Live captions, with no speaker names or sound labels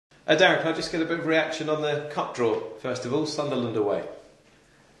Darren, can I just get a bit of reaction on the cup draw, first of all, Sunderland away?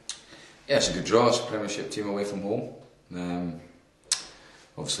 Yeah, it's a good draw. It's a Premiership team away from home.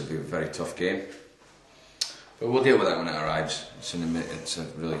 Obviously, it'll be a very tough game, but we'll deal with that when it arrives. It's in the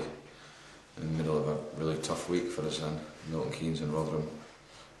middle of a really tough week for us, and Milton Keynes and Rotherham.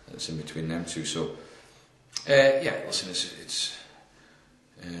 It's in between them two. So, listen, it's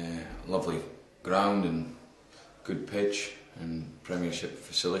lovely ground and good pitch and Premiership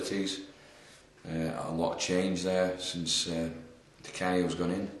facilities. A lot of change there since DiCanio's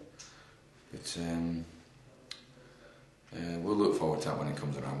gone in. But we'll look forward to that when it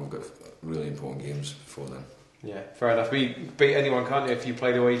comes around. We've got really important games before then. Yeah, fair enough. We beat anyone, can't you, if you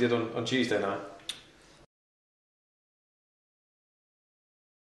play the way you did on Tuesday night?